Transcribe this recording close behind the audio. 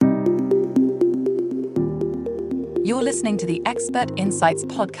You're listening to the Expert Insights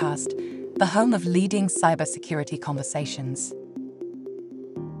podcast, the home of leading cybersecurity conversations.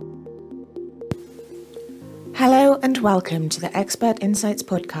 Hello and welcome to the Expert Insights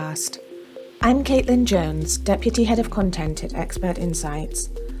podcast. I'm Caitlin Jones, Deputy Head of Content at Expert Insights.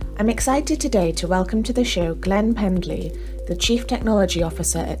 I'm excited today to welcome to the show Glen Pendley, the Chief Technology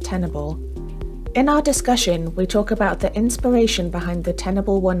Officer at Tenable. In our discussion, we talk about the inspiration behind the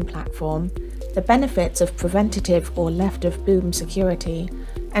Tenable One platform, the benefits of preventative or left-of-boom security,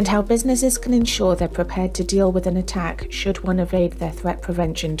 and how businesses can ensure they're prepared to deal with an attack should one evade their threat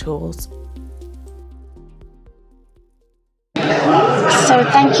prevention tools. So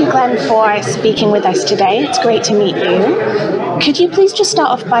thank you, Glen, for speaking with us today. It's great to meet you. Could you please just start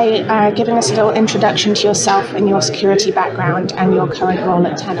off by giving us a little introduction to yourself and your security background and your current role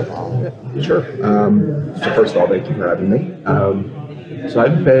at Tenable? Sure. So first of all, thank you for having me. So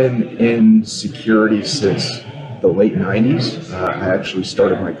I've been in security since the late 90s. I actually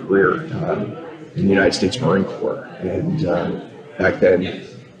started my career in the United States Marine Corps. And back then,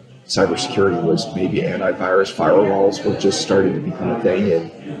 cybersecurity was maybe antivirus, firewalls were just starting to become a thing,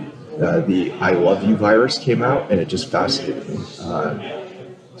 and the I love you virus came out, and it just fascinated me.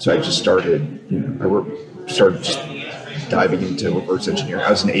 So I just started, started just diving into reverse engineering. I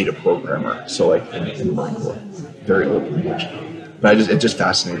was an ADA programmer, so like in the Marine Corps, very old language. But it just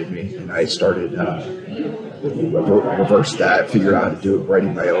fascinated me, and I started reverse that, figured out how to do it,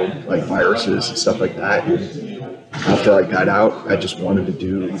 writing my own like viruses and stuff like that. And after I got out, I just wanted to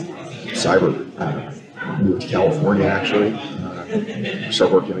do cyber. Moved to California, actually.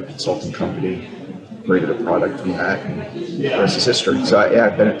 Started working in a consulting company, created a product from that, and the rest is history. So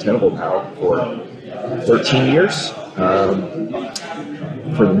I've been at Tenable now for 13 years.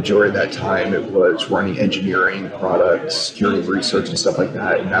 For the majority of that time, it was running engineering, products, security research, and stuff like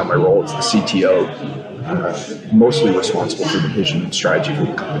that. And now my role is the CTO, mostly responsible for the vision and strategy for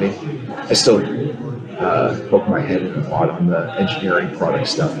the company. I still poke my head in a lot on the engineering product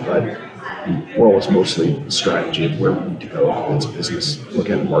stuff, but the role is mostly the strategy of where we need to go as a business, look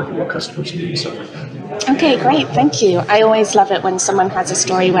at the market, what customers need, and stuff like that. Okay, great, thank you. I always love it when someone has a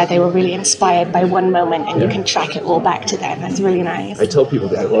story where they were really inspired by one moment and you can track it all back to them. That's really nice. I tell people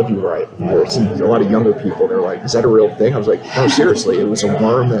that I love you virus, and a lot of younger people, they're like, is that a real thing? I was like, no, seriously, it was a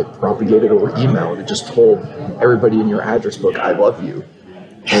worm that propagated over email, and it just told everybody in your address book, I love you.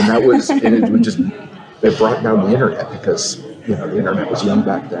 And that was, and it would just, it brought down the internet because, the internet was young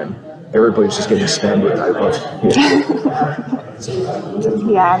back then. Everybody was just getting spammed with I love you.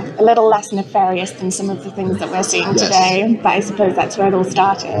 Yeah, a little less nefarious than some of the things that we're seeing today, but I suppose that's where it all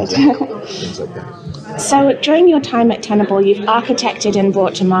started. Things like that. So during your time at Tenable, you've architected and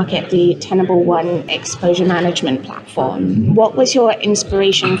brought to market the Tenable One exposure management platform. What was your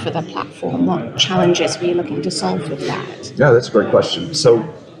inspiration for the platform? What challenges were you looking to solve with that? Yeah, that's a great question. So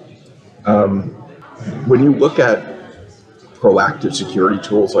when you look at proactive security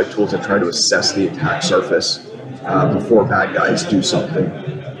tools, like tools that try to assess the attack surface before bad guys do something,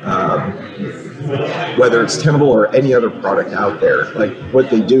 whether it's Tenable or any other product out there, like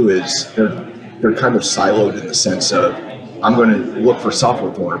what they do is they're kind of siloed in the sense of, I'm going to look for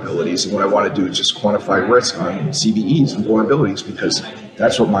software vulnerabilities, and what I want to do is just quantify risk on CVEs and vulnerabilities because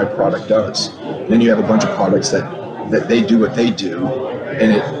that's what my product does. Then you have a bunch of products that they do what they do,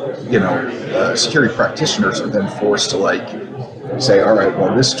 and security practitioners are then forced to say, all right,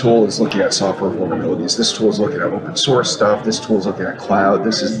 well, this tool is looking at software vulnerabilities, this tool is looking at open source stuff, this tool is looking at cloud,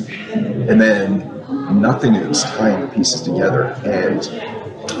 and then nothing is tying the pieces together. And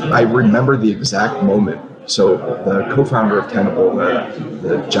I remember the exact moment. So the co-founder of Tenable,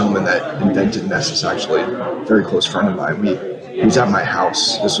 the gentleman that invented Nessus, actually, a very close friend of mine, he was at my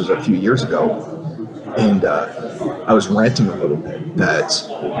house, this was a few years ago, and I was ranting a little bit that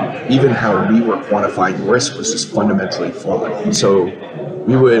even how we were quantifying risk was just fundamentally flawed. And so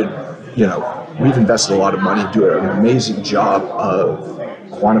we've invested a lot of money to do an amazing job of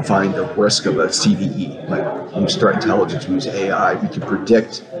quantifying the risk of a CVE. Like, we use threat intelligence, we use AI, we can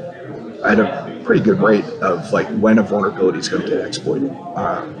predict at a pretty good rate of when a vulnerability is going to get exploited.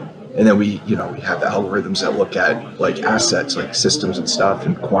 And then we have the algorithms that look at assets, like systems and stuff,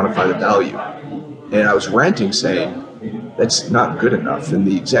 and quantify the value. And I was ranting saying, that's not good enough. And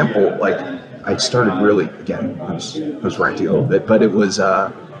the example, I started really, again, I was ranting a little bit, but it was,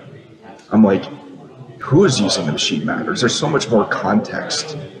 I'm like, who is using the machine matters? There's so much more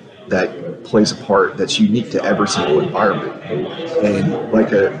context that plays a part that's unique to every single environment. And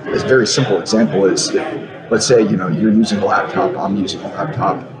a very simple example is, let's say, you're using a laptop, I'm using a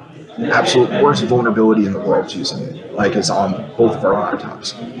laptop. absolute worst vulnerability in the world using it, like it's on both of our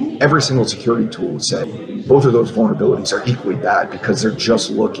laptops. Every single security tool would say both of those vulnerabilities are equally bad because they're just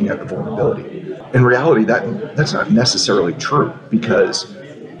looking at the vulnerability. In reality, that's not necessarily true, because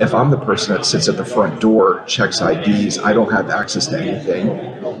if I'm the person that sits at the front door, checks IDs, I don't have access to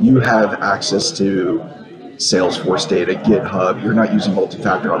anything. You have access to Salesforce data, GitHub, you're not using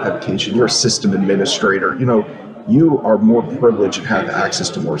multi-factor authentication, you're a system administrator, you are more privileged and have access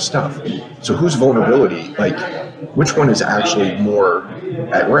to more stuff. So whose vulnerability, like, which one is actually more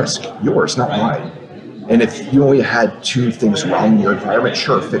at risk? Yours, not mine. And if you only had 2 things wrong in your environment,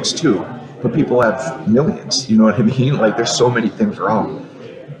 sure, fix 2. But people have millions, you know what I mean? Like, there's so many things wrong.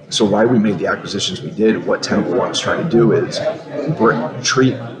 So why we made the acquisitions we did, what Tenable One is trying to do is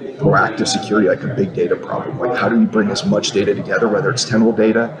treat proactive security like a big data problem. Like, how do we bring as much data together, whether it's Tenable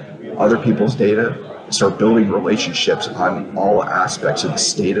data, other people's data, start building relationships on all aspects of the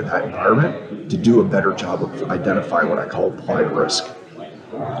state of that environment to do a better job of identifying what I call applied risk.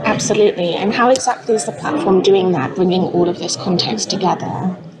 Absolutely. And how exactly is the platform doing that, bringing all of this context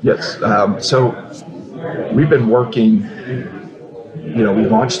together? Yes. So we've been working, we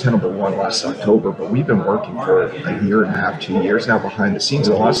launched Tenable One last October, but we've been working for a year and a half, 2 years now behind the scenes.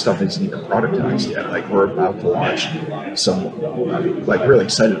 A lot of stuff isn't even productized yet. Like, we're about to launch some, really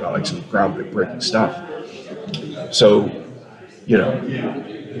excited about like some groundbreaking stuff. So,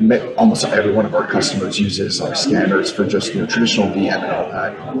 almost every one of our customers uses our scanners for just traditional VM and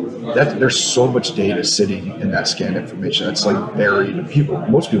all that. There's so much data sitting in that scan information that's like buried.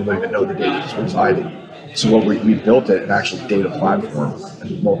 Most people don't even know the data is residing. So what we built an actual data platform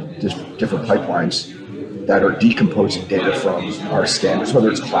and multiple different pipelines that are decomposing data from our scanners, whether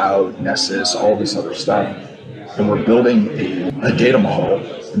it's cloud, Nessus, all this other stuff. And we're building a data model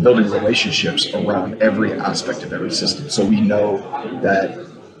and building relationships around every aspect of every system. So we know that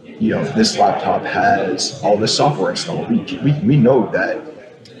this laptop has all this software installed. We know that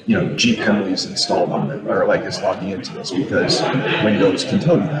G Pendley is installed on it, or like is logging into this, because Windows can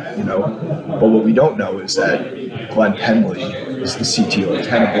tell you that, But what we don't know is that Glen Pendley is the CTO of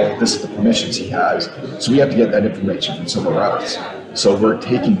Tenable. This is the permissions he has. So we have to get that information from somewhere else. So we're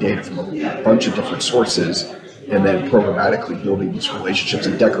taking data from a bunch of different sources and then programmatically building these relationships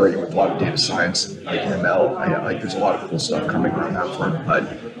and decorating with a lot of data science, like ML. There's a lot of cool stuff coming around that front.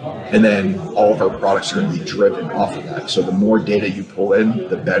 And then all of our products are going to be driven off of that. So the more data you pull in,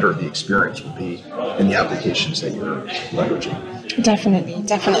 the better the experience will be in the applications that you're leveraging.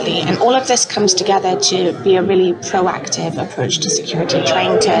 Definitely. And all of this comes together to be a really proactive approach to security,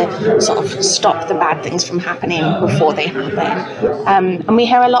 trying to sort of stop the bad things from happening before they happen. And we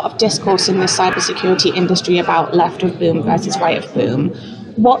hear a lot of discourse in the cybersecurity industry about left of boom versus right of boom.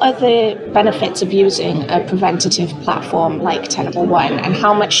 What are the benefits of using a preventative platform like Tenable One, and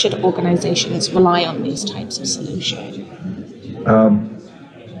how much should organizations rely on these types of solutions?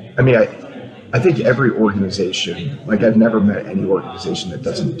 I think every organization, I've never met any organization that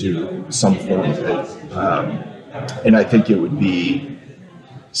doesn't do some form of it. And I think it would be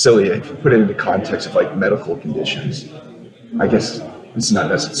silly if you put it into context of medical conditions. I guess it's not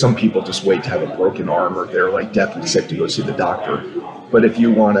necessary. Some people just wait to have a broken arm, or they're deathly sick to go see the doctor. But if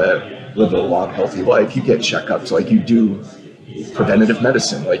you want to live a long, healthy life, you get checkups. You do preventative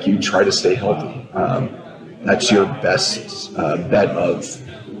medicine. You try to stay healthy. That's your best bet of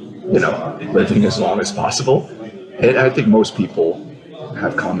living as long as possible. And I think most people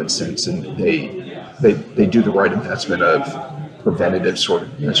have common sense, and they do the right investment of preventative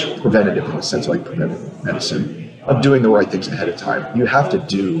in the sense of preventive medicine, of doing the right things ahead of time. You have to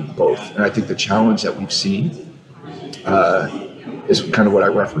do both. And I think the challenge that we've seen is kind of what I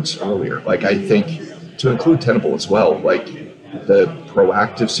referenced earlier. I think to include Tenable as well, the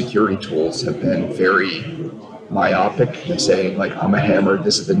proactive security tools have been very myopic in saying I'm a hammer,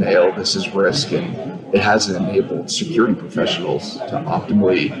 this is the nail, this is risk, and it hasn't enabled security professionals to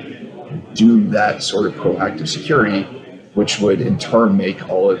optimally do that sort of proactive security, which would in turn make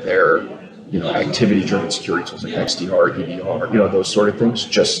all of their activity-driven security tools like XDR, EDR, those sort of things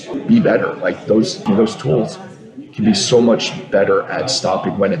just be better. Those tools can be so much better at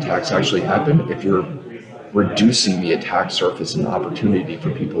stopping when attacks actually happen if you're reducing the attack surface and the opportunity for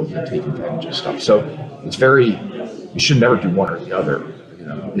people to take advantage of stuff. So it's you should never do one or the other.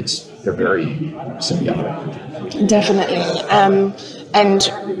 They're very symbiotic. Definitely. And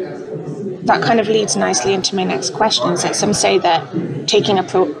that kind of leads nicely into my next question, is that some say that taking a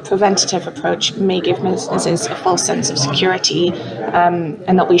preventative approach may give businesses a false sense of security,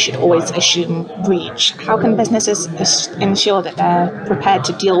 and that we should always assume breach. How can businesses ensure that they're prepared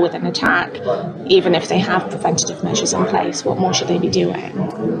to deal with an attack, even if they have preventative measures in place? What more should they be doing?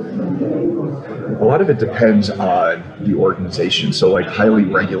 A lot of it depends on the organization. So like highly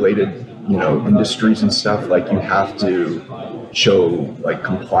regulated, industries and stuff, like you have to show like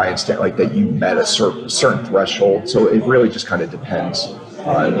compliance to, like that you met a certain threshold. So it really just kind of depends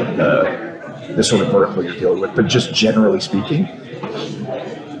on the sort of vertical you're dealing with. But just generally speaking,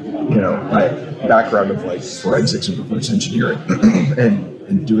 my background of like forensics and reverse engineering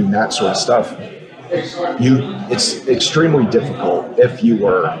and doing that sort of stuff, it's extremely difficult if you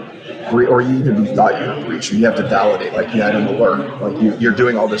were, or you even thought you were a breacher. You have to validate, like you had an alert, like you're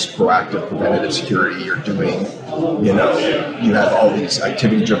doing all this proactive preventative security, you're doing, you have all these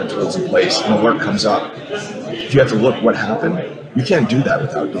activity-driven tools in place, an alert comes up. If you have to look what happened, you can't do that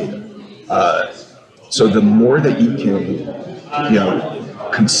without data. So the more that you can,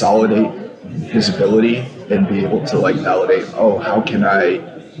 consolidate visibility and be able to like validate, how can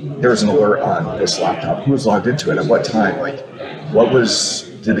there's an alert on this laptop, who was logged into it at what time, like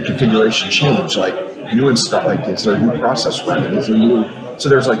did the configuration change, like new install, like is there a new process running, is there new, so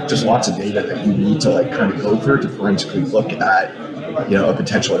there's like just lots of data that you need to like kind of go through to forensically look at, a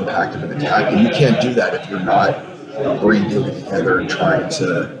potential impact of an attack, and you can't do that if you're not bringing data together and trying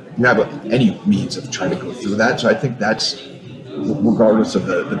to, you have any means of trying to go through that. So I think that's, regardless of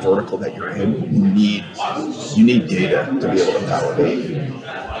the vertical that you're in, you need data to be able to validate,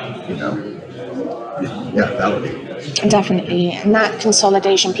 validate. Definitely, and that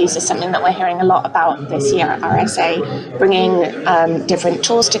consolidation piece is something that we're hearing a lot about this year at RSA, bringing different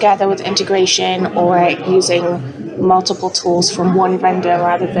tools together with integration or using multiple tools from one vendor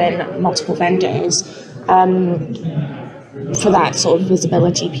rather than multiple vendors for that sort of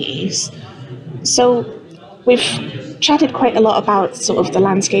visibility piece. So we've chatted quite a lot about sort of the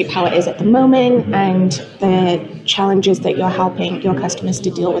landscape, how it is at the moment, and the challenges that you're helping your customers to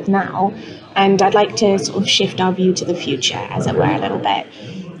deal with now. And I'd like to sort of shift our view to the future, as it were, a little bit.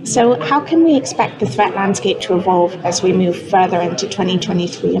 So how can we expect the threat landscape to evolve as we move further into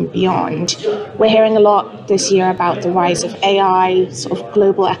 2023 and beyond? We're hearing a lot this year about the rise of AI, sort of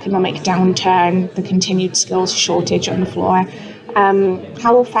global economic downturn, the continued skills shortage on the floor.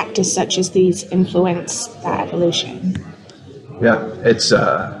 How will factors such as these influence that evolution? Yeah, it's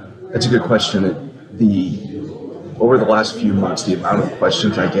a good question. Over the last few months, the amount of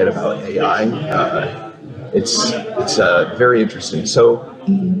questions I get about AI, it's very interesting. So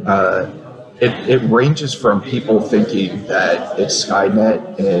it ranges from people thinking that it's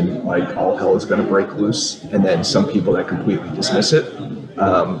Skynet and like all hell is going to break loose, and then some people that completely dismiss it.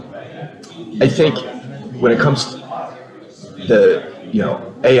 I think when it comes to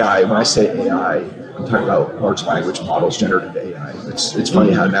AI, when I say AI, I'm talking about large language models, generative AI. It's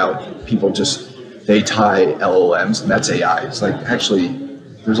funny how now people they tie LLMs, and that's AI. It's like, actually,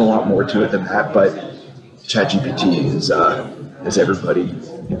 there's a lot more to it than that, but ChatGPT is everybody,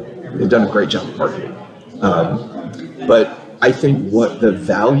 they've done a great job of marketing. But I think what the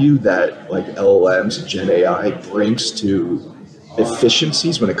value that like LLMs and Gen AI brings to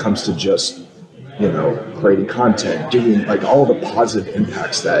efficiencies when it comes to just creating content, doing like all the positive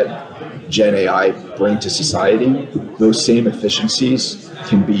impacts that Gen AI bring to society, those same efficiencies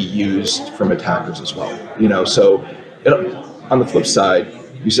can be used from attackers as well. So on the flip side,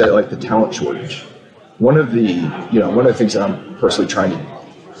 you said like the talent shortage. One of the things that I'm personally trying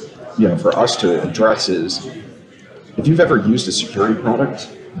to, for us to address is, if you've ever used a security product,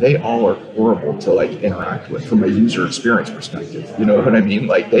 they all are horrible to like interact with from a user experience perspective. You know what I mean?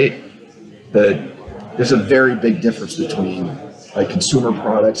 Like there's a very big difference between like consumer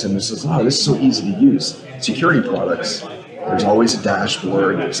products and this is so easy to use. Security products, there's always a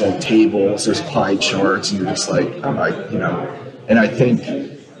dashboard, there's like tables, there's pie charts, and you're just like, and I think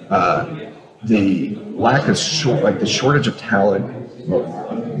the lack of the shortage of talent,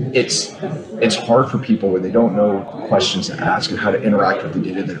 it's hard for people where they don't know questions to ask and how to interact with the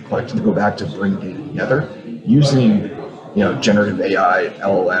data they're collecting, to go back to bring data together using generative AI,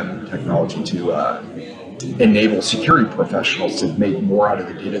 LLM technology to enable security professionals to make more out of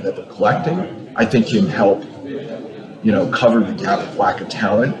the data that they're collecting, I think can help, cover the gap of lack of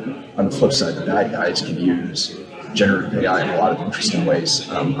talent. On the flip side, the bad guys can use generative AI in a lot of interesting ways.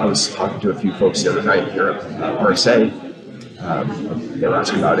 I was talking to a few folks the other night here at RSA. They were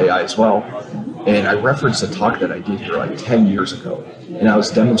asking about AI as well. And I referenced a talk that I did here like 10 years ago. And I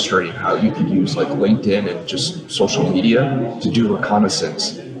was demonstrating how you could use like LinkedIn and just social media to do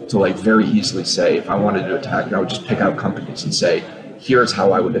reconnaissance, to like very easily say, if I wanted to attack, and I would just pick out companies and say, here's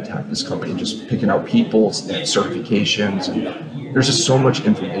how I would attack this company, just picking out people and certifications. And there's just so much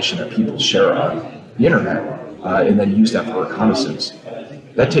information that people share on the internet, and then use that for reconnaissance.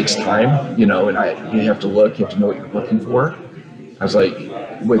 That takes time, and you have to look, you have to know what you're looking for. I was like,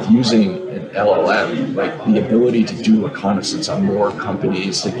 with using an LLM, like the ability to do reconnaissance on more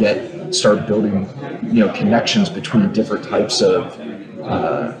companies, to start building, connections between different types of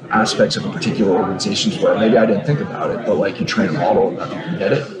aspects of a particular organization's where maybe I didn't think about it, but like you train a model enough, you can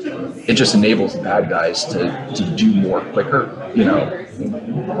get it. It just enables the bad guys to do more quicker.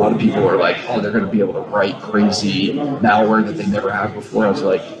 A lot of people are like, oh, they're going to be able to write crazy malware that they never have before. I was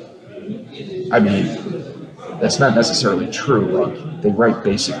like, I mean, that's not necessarily true. Like, they write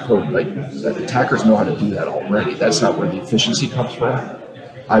basic code. Like, attackers know how to do that already. That's not where the efficiency comes from.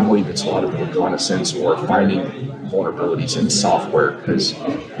 I believe it's a lot of reconnaissance or finding vulnerabilities in software, because you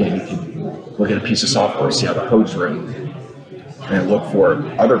can look at a piece of software, see how the code's written, and look for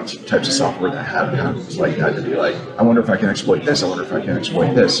other types of software that have patterns like that to be like, I wonder if I can exploit this, I wonder if I can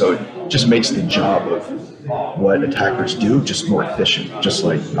exploit this. So it just makes the job of what attackers do just more efficient. Just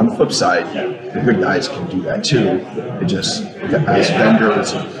like on the flip side, the good guys can do that too. It just, as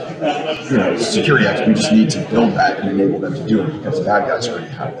vendors, security experts, we just need to build that and enable them to do it, because the bad guys already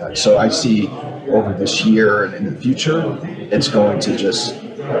have that. So I see over this year and in the future, it's going to just,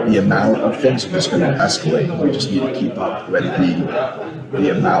 the amount of things are just going to escalate. We just need to keep up with the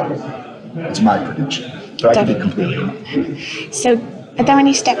amount. It's my prediction, but I can be completely wrong. So are there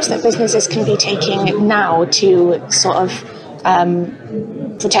any steps that businesses can be taking now to sort of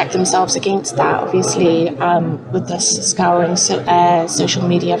protect themselves against that? Obviously, with this scouring social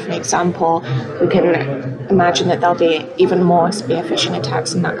media, for example, we can imagine that there'll be even more spear phishing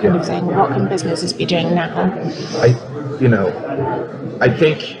attacks and that kind of thing. What can businesses be doing now? I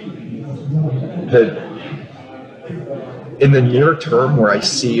think that in the near term, where I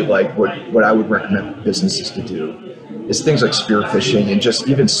see like what I would recommend businesses to do is things like spear phishing and just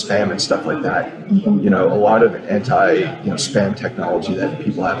even spam and stuff like that. Mm-hmm. A lot of spam technology that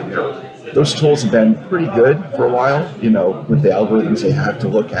people have in there. Those tools have been pretty good for a while, with the algorithms they have to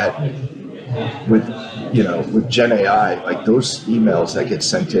look at. With Gen AI, like those emails that get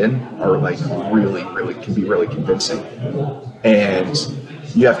sent in are like really can be really convincing. And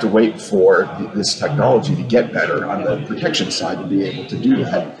you have to wait for this technology to get better on the protection side to be able to do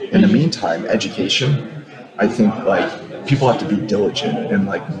that. In the meantime, education, I think like people have to be diligent and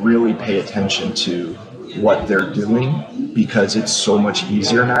like really pay attention to what they're doing, because it's so much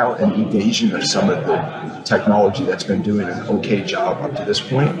easier now, and evasion of some of the technology that's been doing an okay job up to this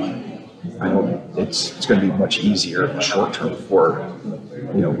point. I know it's going to be much easier in the short term for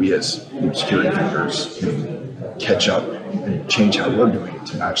we as security vendors can catch up and change how we're doing it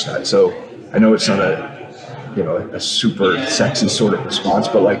to match that. So I know it's not a super sexy sort of response,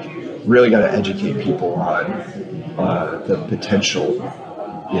 but like really got to educate people on the potential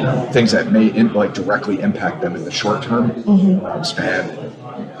things that may directly impact them in the short term, spam,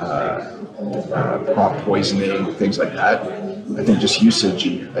 prompt poisoning, things like that. I think just usage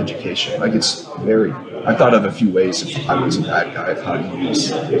and education, like I thought of a few ways if I was a bad guy of how to use,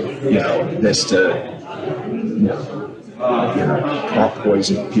 this to, prompt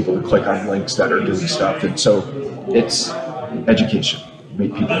poison people to click on links that are doing stuff. And so it's education,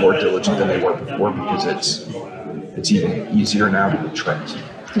 make people more diligent than they were before, because it's even easier now to be trained.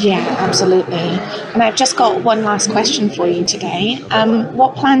 Yeah, absolutely. And I've just got one last question for you today.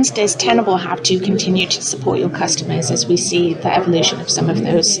 What plans does Tenable have to continue to support your customers as we see the evolution of some of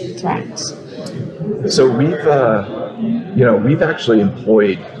those threats? So we've actually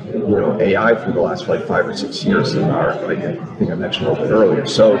employed AI for the last 5 or 6 years in our, I think I mentioned a little bit earlier.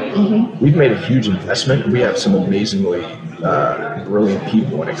 So we've made a huge investment. We have some amazingly brilliant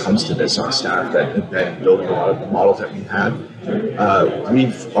people when it comes to this on staff that have been building a lot of the models that we've had.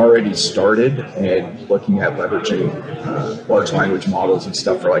 We've already started and looking at leveraging large language models and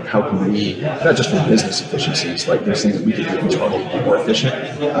stuff for like how can we, not just for business efficiencies, like there's things that we can do internally to be more efficient,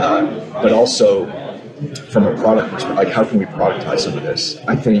 but also from a product perspective, like how can we productize some of this?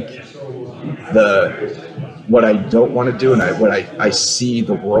 I think what I don't want to do, and what I see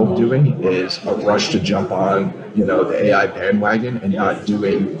the world doing, is a rush to jump on, the AI bandwagon and not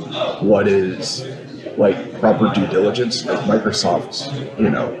doing what is like proper due diligence. Like Microsoft's,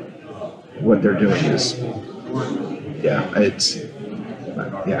 what they're doing is,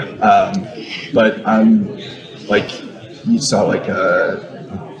 but I'm like, you saw like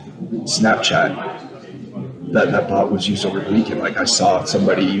Snapchat. That bot was used over the weekend. Like I saw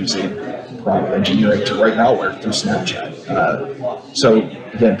somebody using prompt engineering to write malware through Snapchat. So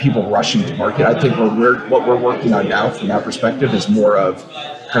again, people rushing to market. I think what we're working on now from that perspective is more of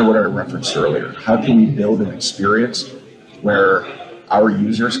kind of what I referenced earlier. How can we build an experience where our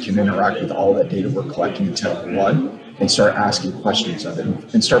users can interact with all that data we're collecting in Tenable One and start asking questions of it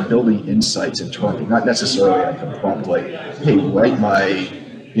and start building insights internally, not necessarily like a prompt like, hey, write my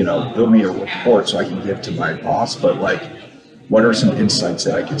build me a report so I can give to my boss, but like, what are some insights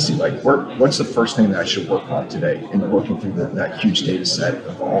that I can see? Like, what's the first thing that I should work on today? And looking through that huge data set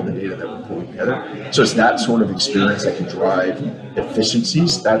of all the data that we're pulling together. So it's that sort of experience that can drive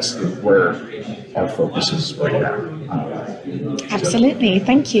efficiencies. That's where our focus is right now. Absolutely.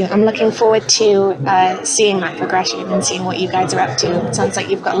 Thank you. I'm looking forward to seeing that progression and seeing what you guys are up to. It sounds like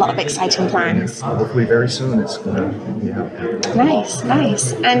you've got a lot of exciting plans. Hopefully very soon it's going to be happening.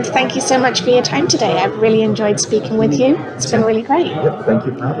 Nice. And thank you so much for your time today. I've really enjoyed speaking with you. It's been really great. Yep, thank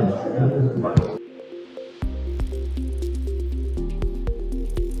you for having me.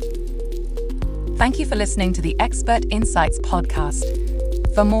 Thank you for listening to the Expert Insights podcast.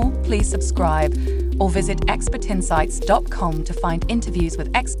 For more, please subscribe or visit expertinsights.com to find interviews with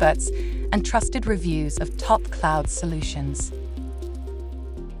experts and trusted reviews of top cloud solutions.